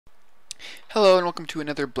Hello and welcome to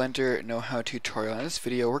another Blender know-how tutorial. In this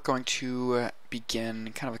video we're going to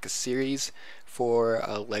begin kind of like a series for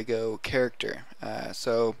a Lego character.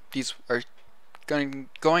 So these are going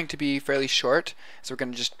to be fairly short, so we're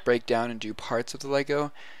going to just break down and do parts of the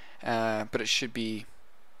Lego, but it should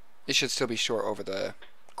still be short over the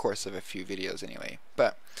course of a few videos anyway.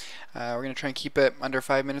 But we're going to try and keep it under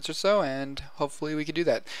 5 minutes or so, and hopefully we can do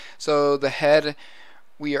that. So the head,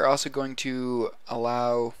 we are also going to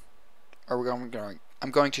allow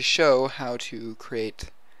I'm going to show how to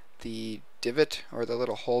create the divot or the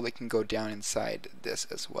little hole that can go down inside this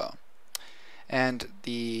as well, and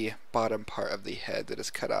the bottom part of the head that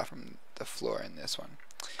is cut off from the floor in this one.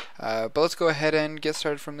 But let's go ahead and get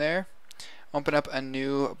started from there. Open up a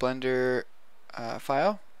new Blender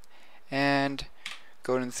file and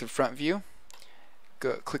go into the front view.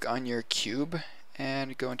 Click on your cube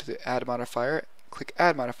and go into the add modifier. Click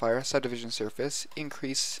Add Modifier, Subdivision Surface,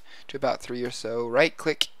 increase to about 3 or so, right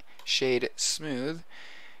click, Shade Smooth,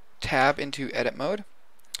 tab into Edit Mode,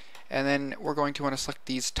 and then we're going to want to select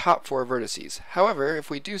these top 4 vertices. However, if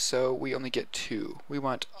we do so, we only get 2. We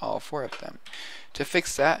want all 4 of them. To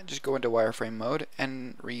fix that, just go into Wireframe Mode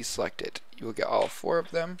and reselect it. You will get all 4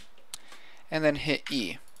 of them, and then hit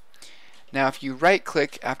E. Now if you right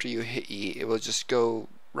click after you hit E, it will just go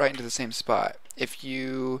right into the same spot. If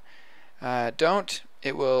you don't,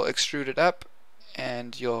 it will extrude it up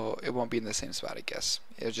and it won't be in the same spot, I guess.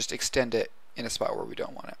 It'll just extend it in a spot where we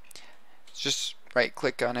don't want it. Just right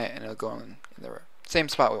click on it and it'll go in the same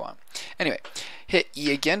spot we want. Anyway, hit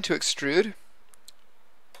E again to extrude.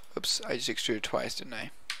 Oops, I just extruded twice, didn't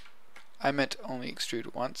I? I meant only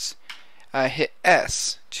extrude once. Hit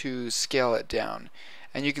S to scale it down.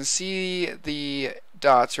 And you can see the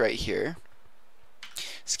dots right here.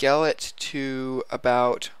 Scale it to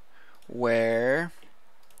about where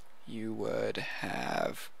you would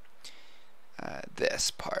have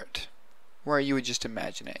this part, where you would just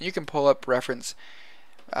imagine it. You can pull up reference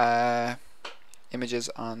images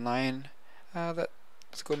online.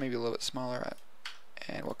 Let's go maybe a little bit smaller,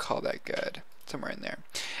 and we'll call that good, somewhere in there.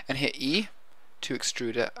 And hit E to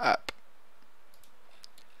extrude it up.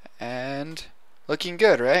 And looking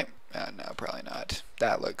good, right? No, probably not.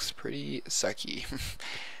 That looks pretty sucky.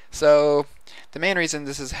 So the main reason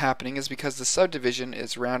this is happening is because the subdivision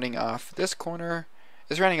is rounding off this corner,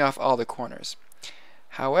 is rounding off all the corners.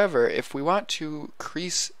 However, if we want to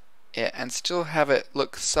crease it and still have it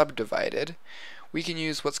look subdivided, we can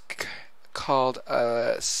use what's called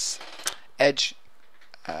a edge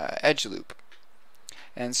loop.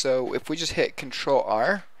 And so if we just hit Control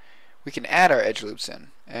R, we can add our edge loops in.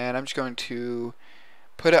 And I'm just going to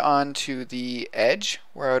put it onto the edge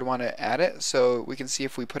where I would want to add it. So we can see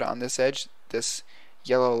if we put it on this edge, this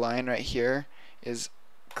yellow line right here is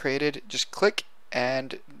created. Just click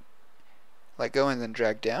and let go and then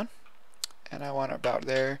drag down. And I want it about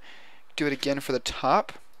there. Do it again for the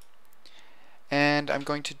top. And I'm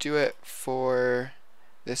going to do it for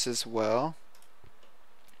this as well.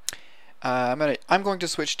 I'm going to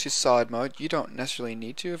switch to solid mode. You don't necessarily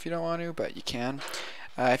need to if you don't want to, but you can.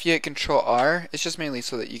 If you hit Control R, it's just mainly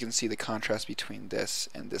so that you can see the contrast between this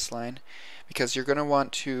and this line, because you're going to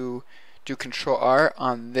want to do Control R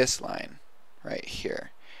on this line right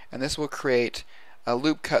here, and this will create a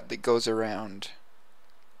loop cut that goes around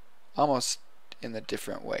almost in a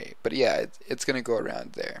different way, but yeah, it's going to go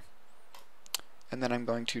around there. And then I'm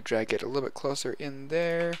going to drag it a little bit closer in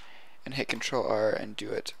there and hit Control R and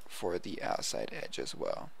do it for the outside edge as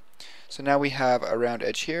well. So now we have a round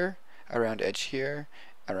edge here, a round edge here,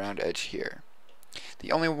 a round edge here.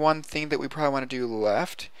 The only one thing that we probably want to do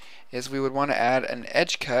left is we would want to add an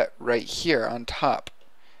edge cut right here on top.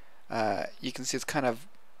 You can see it's kind of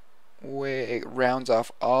it rounds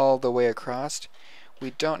off all the way across.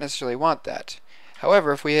 We don't necessarily want that.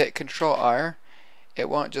 However, if we hit Control R, it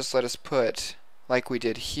won't just let us put, like we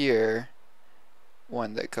did here,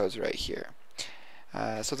 one that goes right here.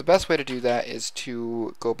 So the best way to do that is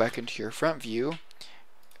to go back into your front view.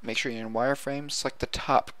 Make sure you're in wireframe, select the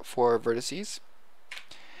top 4 vertices,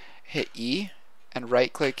 hit E, and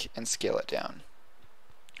right click and scale it down.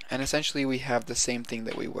 And essentially we have the same thing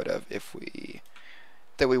that we would have if we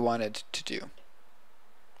wanted to do.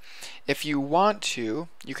 If you want to,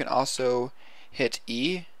 you can also hit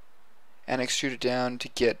E and extrude it down to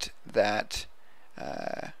get that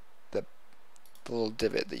the little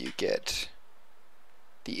divot that you get,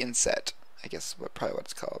 the inset, I guess probably what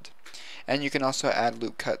it's called. And you can also add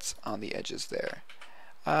loop cuts on the edges there.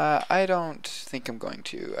 I don't think I'm going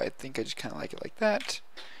to. I think I just kind of like it like that.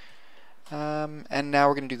 And now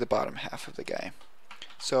we're going to do the bottom half of the guy.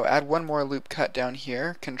 So add one more loop cut down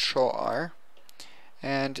here, Control R,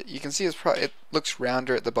 And you can see it looks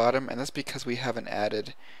rounder at the bottom, and that's because we haven't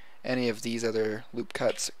added any of these other loop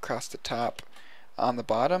cuts across the top on the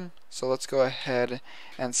bottom. So let's go ahead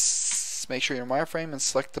and make sure you're in wireframe and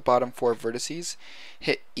select the bottom 4 vertices.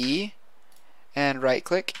 Hit E and right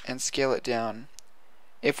click and scale it down.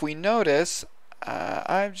 If we notice,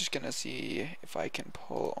 I'm just gonna see if I can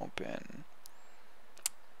pull open.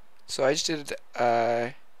 So I just did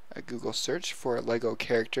a Google search for Lego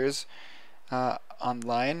characters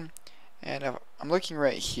online, and I'm looking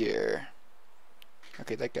right here.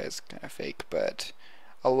 Okay, that guy's kind of fake, but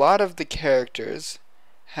a lot of the characters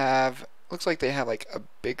looks like they have like a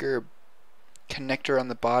bigger connector on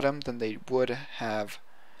the bottom than they would have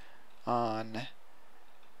on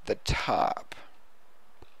the top.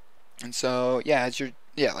 And so yeah,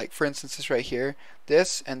 like for instance this right here,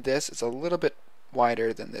 this and this is a little bit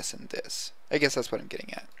wider than this and this. I guess that's what I'm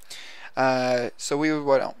getting at. So we would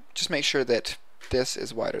want to just make sure that this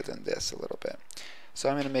is wider than this a little bit. So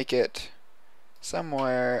I'm going to make it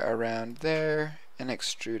somewhere around there and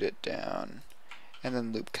extrude it down and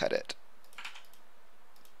then loop cut it.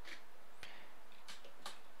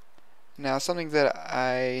 Now something that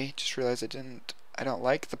I just realized I don't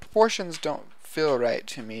like, the proportions don't feel right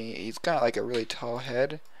to me. He's got like a really tall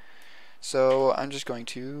head. So I'm just going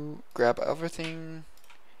to grab everything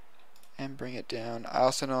and bring it down. I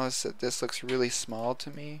also notice that this looks really small to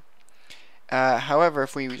me. However,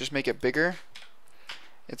 if we just make it bigger,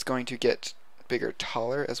 it's going to get bigger,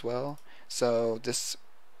 taller as well. So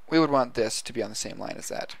we would want this to be on the same line as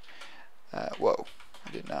that. Whoa,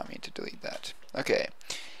 I did not mean to delete that. Okay,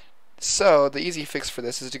 so the easy fix for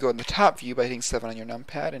this is to go in the top view by hitting 7 on your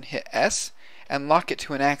numpad and hit S and lock it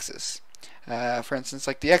to an axis. For instance,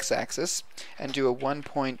 like the x-axis, and do a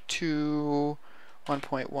 1.2,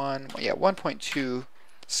 1.2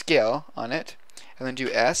 scale on it, and then do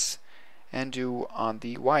S, and do on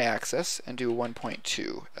the y-axis, and do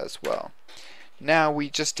 1.2 as well. Now we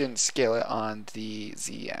just didn't scale it on the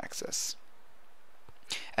z-axis,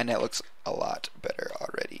 and it looks a lot better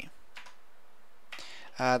already.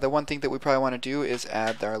 The one thing that we probably want to do is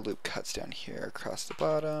add our loop cuts down here across the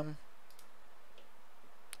bottom,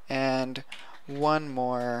 and one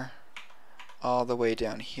more all the way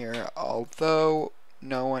down here, although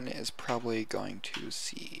no one is probably going to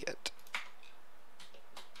see it.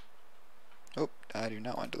 Oh, I do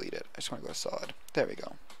not want to delete it. I just want to go solid. There we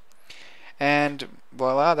go. And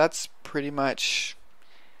voila, that's pretty much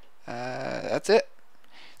that's it.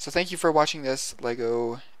 So thank you for watching this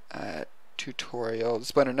Lego tutorial,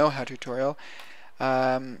 this Blender know-how tutorial.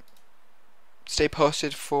 Stay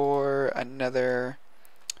posted for another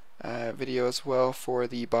video as well for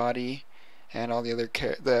the body and all the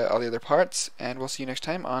other parts, and we'll see you next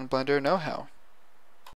time on Blender Know-How.